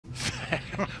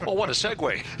Well, what a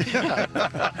segue.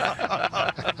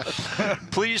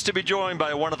 Pleased to be joined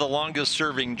by one of the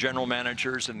longest-serving general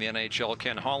managers in the NHL,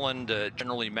 Ken Holland.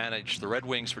 Generally managed the Red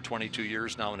Wings for 22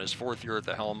 years, now in his 4th year at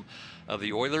the helm of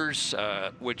the Oilers,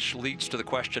 which leads to the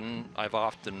question I've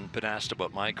often been asked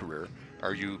about my career.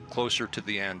 Are you closer to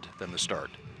the end than the start?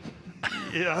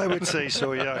 Yeah, I would say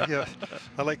so. Yeah.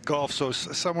 I like golf, so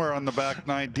somewhere on the back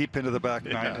nine, deep into the back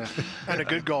nine. And a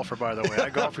good golfer, by the way. I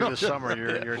golfed you this summer.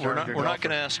 We're not going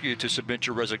to ask you to submit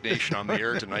your resignation on the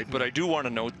air tonight, but I do want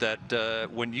to note that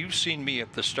when you've seen me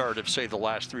at the start of, say, the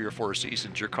last 3 or 4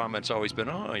 seasons, your comment's always been,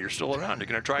 "Oh, you're still around. You're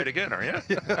going to try it again, are you?"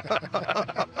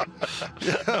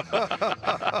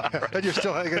 And you're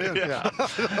still hanging in. Yeah.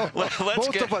 Both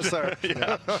of us are.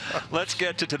 Yeah. Let's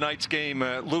get to tonight's game,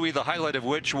 Louie, the highlight of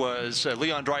which was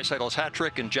Leon Draisaitl's hat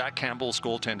trick and Jack Campbell's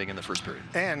goaltending in the first period.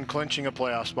 And clinching a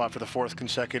playoff spot for the 4th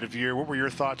consecutive year. What were your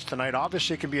thoughts tonight?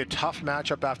 Obviously, it can be a tough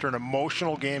matchup after an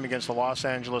emotional game against the Los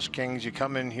Angeles Kings. You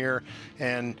come in here,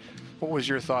 and what was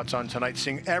your thoughts on tonight?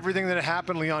 Seeing everything that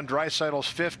happened, Leon Draisaitl's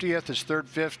 50th, his 3rd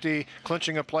 50,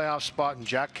 clinching a playoff spot, and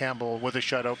Jack Campbell with a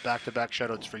shutout, back-to-back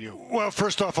shutouts for you. Well,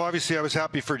 first off, obviously, I was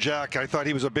happy for Jack. I thought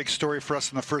he was a big story for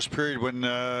us in the first period when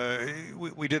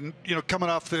we didn't, coming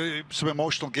off some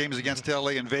emotional games against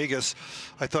LA and Vegas.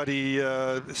 I thought he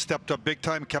stepped up big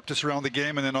time, kept us around the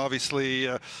game, and then obviously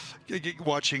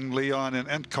watching Leon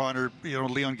and Connor,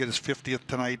 Leon get his 50th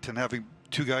tonight and having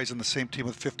 2 guys on the same team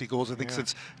with 50 goals. I think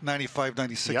since 95,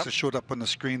 96, it showed up on the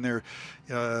screen there.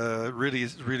 Really,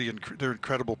 they're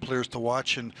incredible players to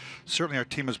watch, and certainly our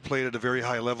team has played at a very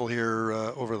high level here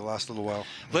over the last little while.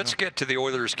 Let's get to the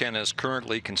Oilers, Ken, as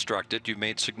currently constructed. You've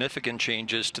made significant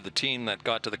changes to the team that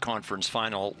got to the conference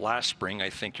final last spring. I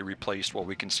think you replaced, well,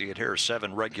 we can see it here,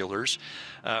 7 regulars.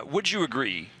 Would you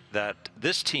agree that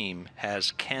this team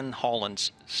has Ken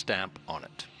Holland's stamp on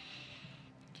it?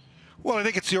 Well, I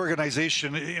think it's the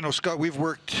organization. Scott, we've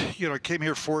worked, I came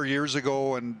here 4 years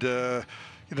ago, and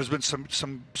there's been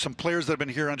some players that have been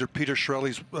here under Peter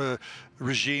Chiarelli's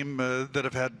regime that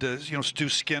have had, Stu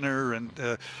Skinner and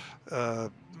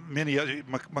many other,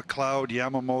 McLeod,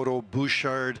 Yamamoto,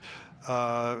 Bouchard,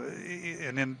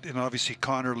 and then obviously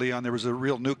Connor, Leon. There was a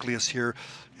real nucleus here,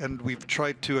 and we've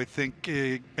tried to, I think,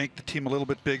 make the team a little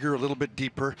bit bigger, a little bit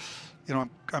deeper.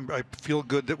 I feel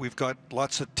good that we've got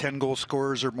lots of 10-goal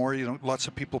scorers or more, lots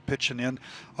of people pitching in.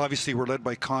 Obviously, we're led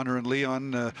by Connor and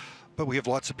Leon, but we have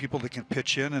lots of people that can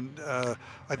pitch in. And,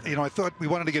 I thought we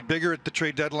wanted to get bigger at the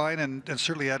trade deadline, and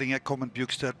certainly adding Ekholm and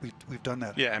Bukestad, we've done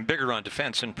that. Yeah, and bigger on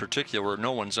defense in particular.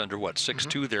 No one's under,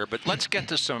 6'2" there. But let's get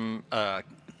to some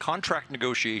contract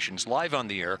negotiations live on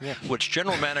the air, which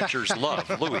general managers love.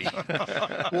 Louie.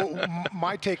 Well,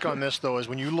 my take on this, though, is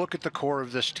when you look at the core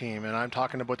of this team, and I'm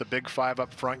talking about the big 5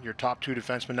 up front, your top 2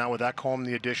 defensemen now with Ekholm,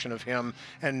 the addition of him,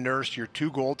 and Nurse, your 2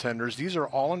 goaltenders, these are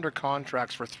all under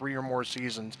contracts for 3 or more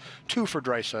seasons. 2 for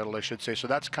Draisaitl, I should say. So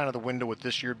that's kind of the window, with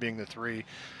this year being the 3.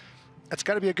 It's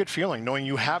got to be a good feeling, knowing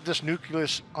you have this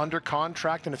nucleus under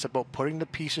contract, and it's about putting the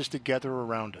pieces together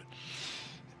around it.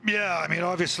 Yeah, I mean,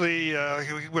 obviously,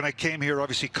 when I came here,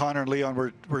 obviously Connor and Leon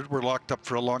were locked up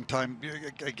for a long time.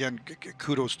 Again,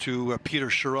 kudos to Peter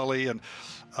Chiarelli, and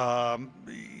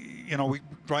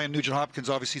Ryan Nugent-Hopkins,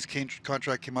 obviously his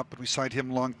contract came up, and we signed him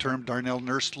long-term. Darnell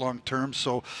Nurse long-term.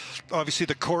 So obviously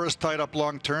the core is tied up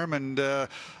long-term, and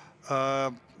I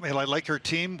like our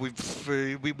team. I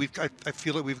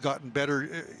feel that we've gotten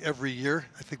better every year.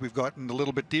 I think we've gotten a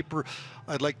little bit deeper.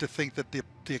 I'd like to think that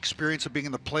the experience of being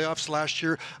in the playoffs last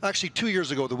year, actually 2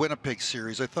 years ago, the Winnipeg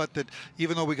series, I thought that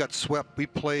even though we got swept, we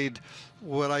played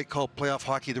what I call playoff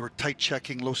hockey. There were tight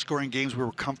checking, low scoring games. We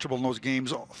were comfortable in those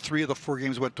games. 3 of the 4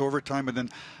 games went to overtime, and then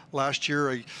last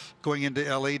year, going into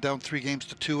LA down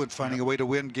 3-2 and finding a way to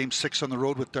win Game 6 on the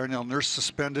road with Darnell Nurse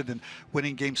suspended, and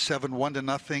winning Game 7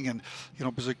 1-0. And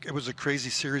it was a crazy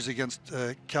series against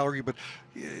Calgary. But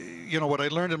what I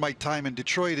learned in my time in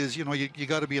Detroit is you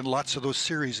got to be in lots of those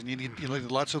series, and you need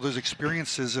lots of those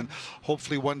experiences, and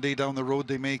hopefully one day down the road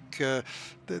they make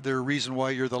their reason why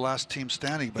you're the last team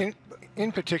standing. But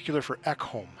in particular for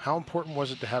Ekholm, how important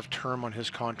was it to have term on his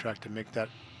contract to make that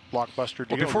blockbuster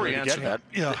deal? Well, before you answer that,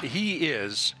 he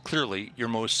is clearly your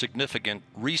most significant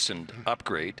recent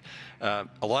upgrade. A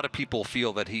lot of people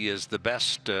feel that he is the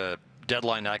best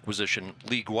deadline acquisition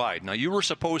league-wide. Now, you were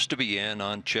supposed to be in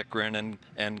on Chychrun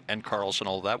and Carlson.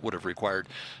 All that would have required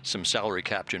some salary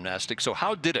cap gymnastics. So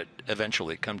how did it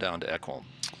eventually come down to Ekholm?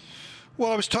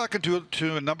 Well, I was talking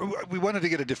to a number. We wanted to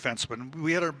get a defenseman.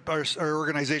 We had our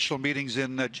organizational meetings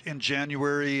in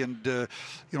January, and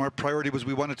our priority was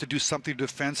we wanted to do something to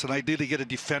defense, and ideally get a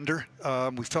defender.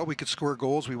 We felt we could score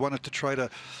goals. We wanted to try to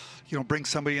bring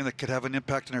somebody in that could have an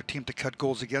impact on our team to cut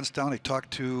goals against down. I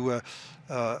talked to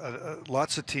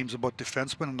lots of teams about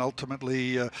defensemen, and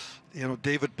ultimately,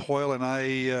 David Poyle and I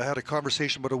had a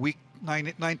conversation about a week,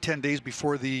 10 days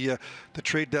before the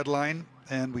trade deadline,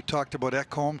 and we talked about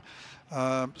Ekholm.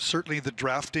 Certainly the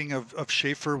drafting of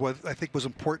Schaefer I think was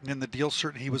important in the deal.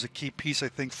 Certainly he was a key piece, I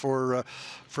think, for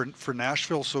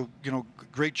Nashville. So,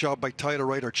 great job by Ty to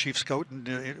write, our chief scout,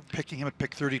 and picking him at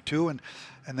pick 32, and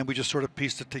then we just sort of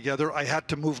pieced it together. I had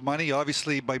to move money,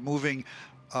 obviously, by moving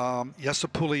Jesse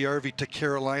Puljujärvi to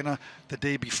Carolina the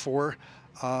day before.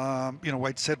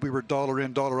 I'd said we were dollar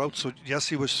in, dollar out. So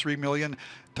Jesse was $3 million,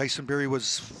 Tyson Barrie was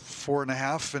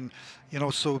 $4.5 million,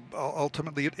 and so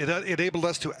ultimately it enabled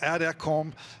us to add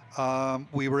Ekholm.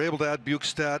 We were able to add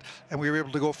Bukestad, and we were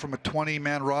able to go from a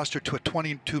 20-man roster to a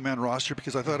 22-man roster,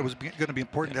 because I thought it was going to be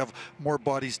important to have more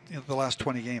bodies in the last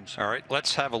 20 games. All right,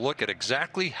 let's have a look at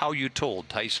exactly how you told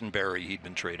Tyson Barrie he'd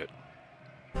been traded.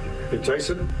 Hey,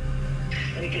 Tyson?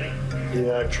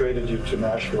 Yeah, I traded you to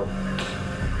Nashville.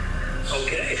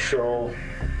 Okay. So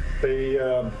they,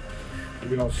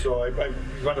 so I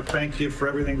want to thank you for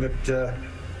everything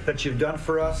that you've done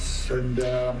for us, and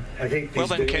I hate these Well,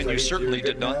 then, days. Ken, you certainly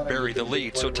did not bury the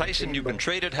lead. So, Tyson, you've been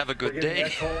traded. Have a good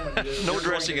day. No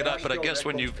dressing it up, but I guess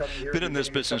when you've been in this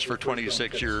business for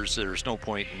 26 years, there's no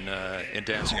point in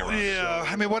dancing around. Yeah,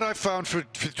 I mean, what I've found for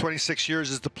 26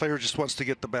 years is the player just wants to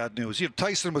get the bad news.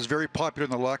 Tyson was very popular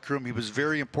in the locker room. He was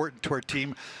very important to our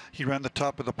team. He ran the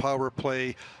top of the power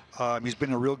play. He's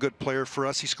been a real good player for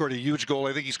us. He scored a huge goal.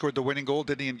 I think he scored the winning goal,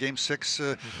 didn't he, in Game 6,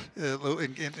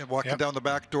 walking down the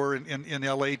back door in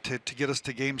L.A. to get us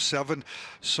to Game 7.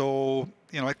 So,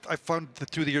 I found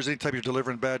that through the years, anytime you're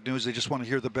delivering bad news, they just want to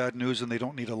hear the bad news, and they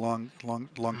don't need a long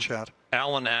chat.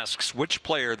 Alan asks, which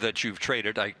player that you've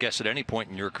traded, I guess at any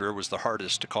point in your career, was the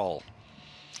hardest to call?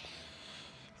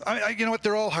 You know what?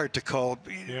 They're all hard to call.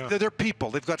 Yeah. They're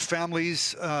people. They've got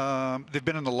families. They've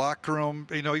been in the locker room.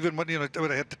 Even when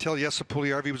I had to tell Jesse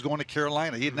Puljujärvi was going to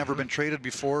Carolina. He had never been traded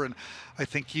before, and I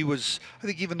think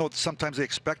even though sometimes they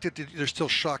expect it, they're still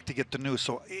shocked to get the news.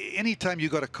 So anytime you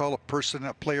got to call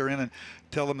a player in and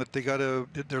tell them that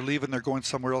they're leaving, they're going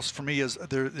somewhere else, for me,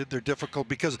 they're difficult,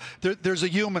 because there's a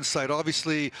human side.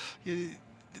 Obviously,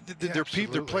 they're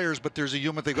players, but there's a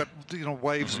human. They've got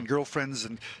wives and girlfriends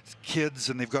and kids,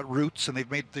 and they've got roots, and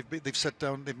they've sat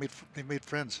down, they've made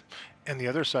friends. And the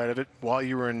other side of it, while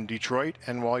you were in Detroit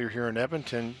and while you're here in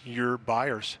Edmonton, you're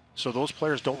buyers. So those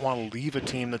players don't want to leave a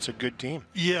team that's a good team.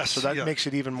 Yes. So that makes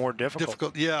it even more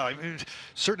difficult. Yeah. I mean,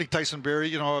 certainly Tyson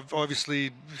Barrie,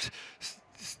 obviously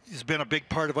has been a big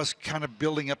part of us kind of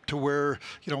building up to where,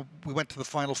 we went to the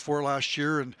Final Four last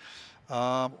year, and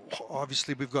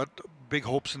obviously we've got big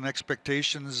hopes and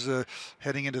expectations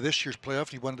heading into this year's playoff, and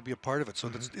he wanted to be a part of it, so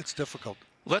it's difficult.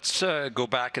 Let's go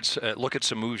back and look at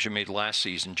some moves you made last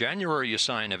season. January, you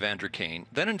sign Evander Kane.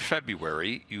 Then in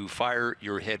February, you fire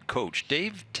your head coach.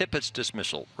 Dave Tippett's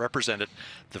dismissal represented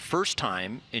the first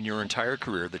time in your entire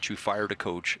career that you fired a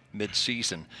coach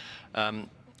mid-season.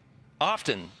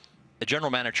 Often, a general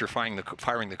manager firing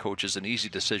the coach is an easy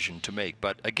decision to make.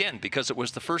 But again, because it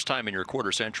was the first time in your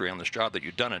quarter century on this job that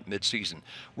you'd done it mid-season,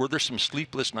 were there some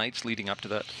sleepless nights leading up to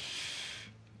that?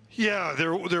 Yeah,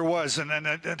 there was, and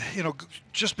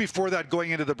just before that,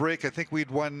 going into the break, I think we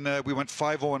went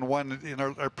 5-0-1 in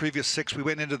our previous 6. We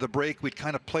went into the break, we'd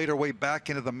kind of played our way back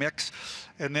into the mix,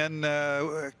 and then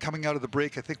coming out of the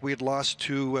break, I think we had lost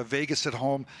to Vegas at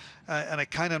home, and I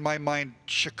kind of, in my mind,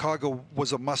 Chicago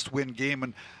was a must-win game,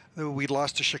 and we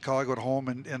lost to Chicago at home,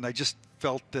 and I just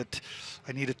felt that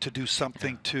I needed to do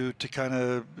something to kind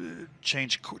of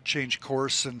change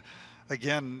course. And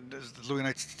again, Louie and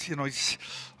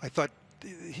I thought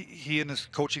he and his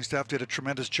coaching staff did a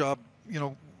tremendous job,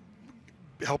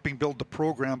 helping build the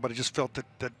program, but I just felt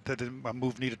that a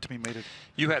move needed to be made.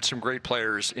 You had some great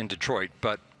players in Detroit,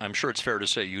 but I'm sure it's fair to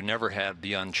say you never had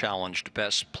the unchallenged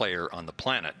best player on the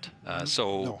planet.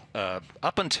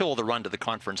 Up until the run to the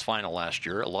conference final last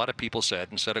year, a lot of people said,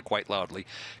 and said it quite loudly,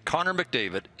 Connor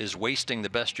McDavid is wasting the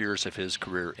best years of his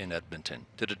career in Edmonton.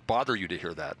 Did it bother you to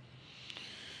hear that?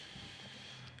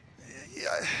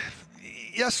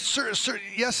 Yes, sir,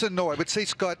 yes and no. I would say,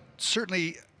 Scott,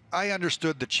 certainly I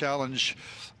understood the challenge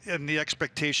and the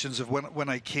expectations of when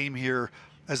I came here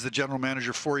as the general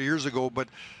manager 4 years ago, but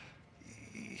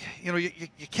you know,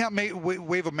 you can't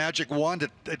wave a magic wand.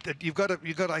 You've got to.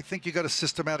 I think you got to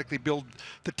systematically build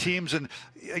the teams. And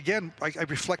again, I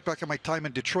reflect back on my time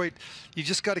in Detroit. You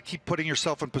just got to keep putting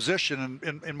yourself in position.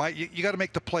 And you got to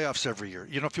make the playoffs every year.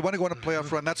 You know, if you want to go on a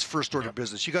playoff run, that's first order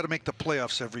business. You got to make the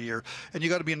playoffs every year, and you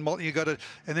got to be in. And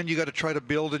then you got to try to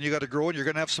build, and you got to grow, and you're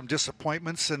going to have some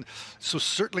disappointments. And so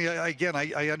certainly,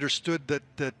 I understood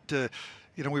that.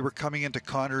 You know, we were coming into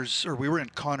Connor's, or we were in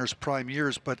Connor's prime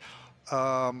years, but you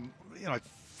know, I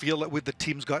feel that with the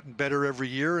team's gotten better every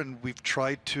year, and we've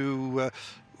tried to.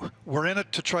 We're in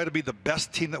it to try to be the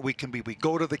best team that we can be. We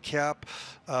go to the cap.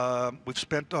 We've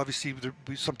spent, obviously,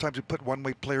 sometimes we put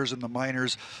one-way players in the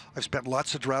minors. I've spent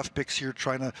lots of draft picks here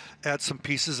trying to add some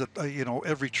pieces at you know,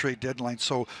 every trade deadline.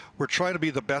 So we're trying to be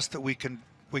the best that we can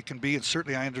be, and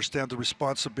certainly I understand the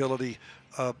responsibility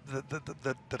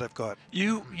that I've got.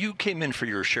 You came in for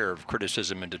your share of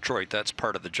criticism in Detroit. That's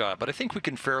part of the job. But I think we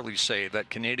can fairly say that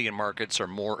Canadian markets are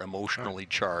more emotionally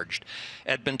charged.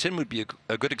 Edmonton would be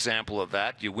a good example of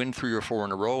that. You win 3 or 4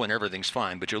 in a row and everything's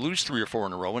fine, but you lose 3 or 4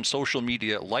 in a row and social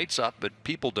media lights up at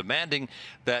people demanding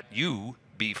that you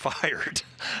be fired.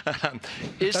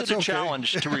 Is it a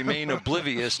challenge to remain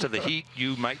oblivious to the heat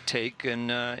you might take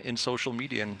in social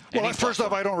media? Well, first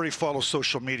off, I don't really follow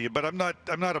social media, but I'm not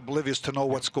oblivious to know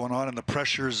what's going on and the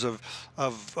pressures of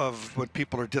when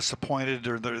people are disappointed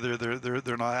or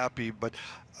they're not happy. But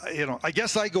you know, I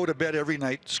guess I go to bed every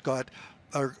night, Scott,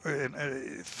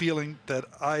 feeling that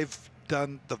I've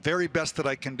done the very best that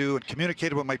I can do and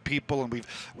communicated with my people, and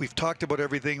we've talked about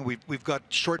everything. We've got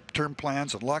short-term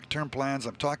plans and long-term plans.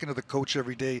 I'm talking to the coach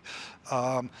every day,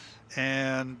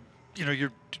 and you know,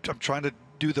 I'm trying to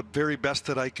do the very best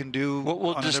that I can do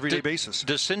on an everyday basis.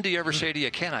 Does Cindy ever say to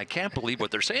you, Ken, I can't believe what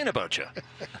they're saying about you?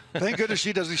 Thank goodness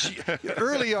she doesn't.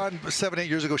 Early on, 7-8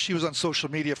 years ago, she was on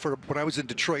social media when I was in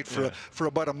Detroit for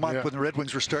about a month when the Red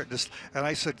Wings were starting to. And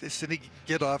I said, Cindy,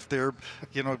 get off there.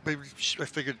 You know, maybe I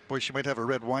figured, boy, she might have a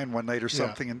red wine one night or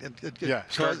something. And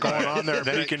start going on there,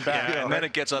 peeking back. And then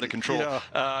it gets out of control.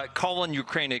 Colin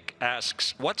Ukrainic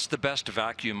asks, what's the best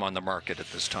vacuum on the market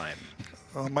at this time?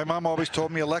 My mom always told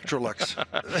me Electrolux.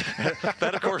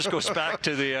 That, of course, goes back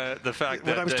to the fact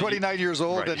that when I was 29 years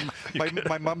old, and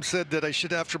my mom said that I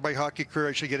should, after my hockey career,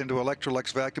 I should get into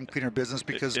Electrolux vacuum cleaner business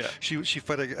because she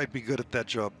thought I'd be good at that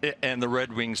job. And the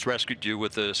Red Wings rescued you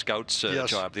with the Scouts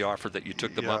job, the offer that you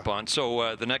took them up on.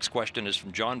 So the next question is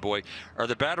from John Boy: are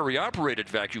the battery-operated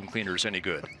vacuum cleaners any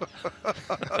good?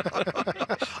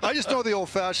 I just know the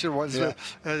old-fashioned ones,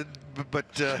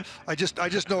 but I just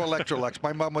know Electrolux.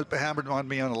 My mom was hammered on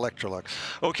me on Electrolux.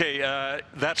 Okay,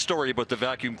 that story about the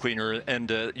vacuum cleaner and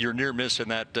your near miss in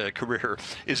that career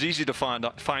is easy to find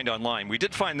online. We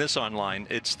did find this online.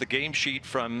 It's the game sheet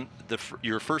from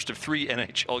your first of 3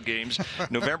 NHL games,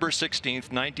 November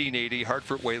 16th, 1980,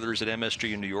 Hartford Whalers at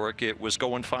MSG in New York. It was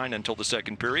going fine until the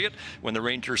second period when the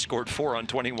Rangers scored 4 on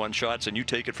 21 shots, and you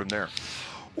take it from there.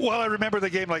 Well, I remember the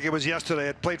game like it was yesterday. I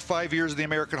had played 5 years in the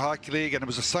American Hockey League, and it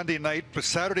was a Sunday night. But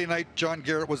Saturday night, John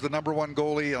Garrett was the #1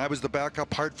 goalie, and I was the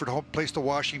backup. Hartford home place to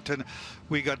Washington.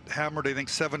 We got hammered, I think,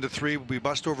 7-3. We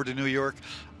bust over to New York.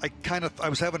 I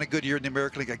was having a good year in the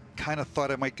American League. I kind of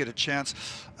thought I might get a chance.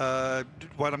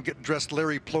 While I'm getting dressed,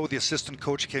 Larry Plow, the assistant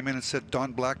coach, came in and said,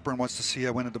 Don Blackburn wants to see you.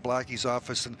 I went into Blackie's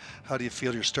office, and how do you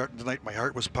feel? You're starting tonight. My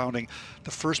heart was pounding.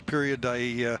 The first period,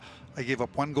 I gave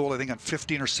up 1 goal, I think, on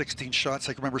 15 or 16 shots.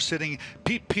 I can remember sitting.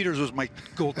 Pete Peters was my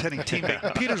goaltending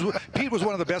teammate. Pete was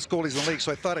one of the best goalies in the league, so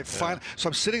I thought I'd find. So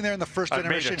I'm sitting there in the first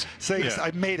intermission saying,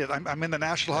 I made it. I'm in the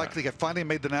National Hockey League. I finally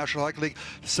made the National Hockey League.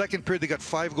 The second period, they got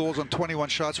 5 goals on 21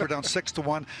 shots. We're down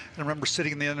 6-1. And I remember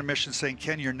sitting in the intermission saying,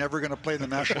 Ken, you're never going to play in the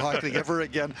National Hockey League ever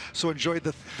again. So enjoyed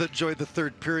the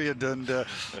third period, and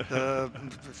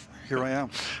here I am.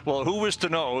 Well, who was to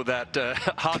know that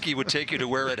hockey would take you to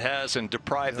where it has and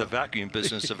deprive the vacuum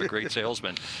business of a great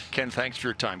salesman? Ken, thanks for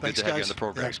your time. Thanks, good to have you on the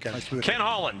program. Thanks, Ken. Nice Ken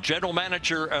Holland, general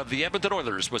manager of the Edmonton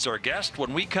Oilers, was our guest.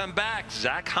 When we come back,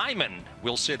 Zach Hyman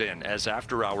will sit in as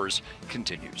After Hours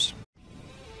continues.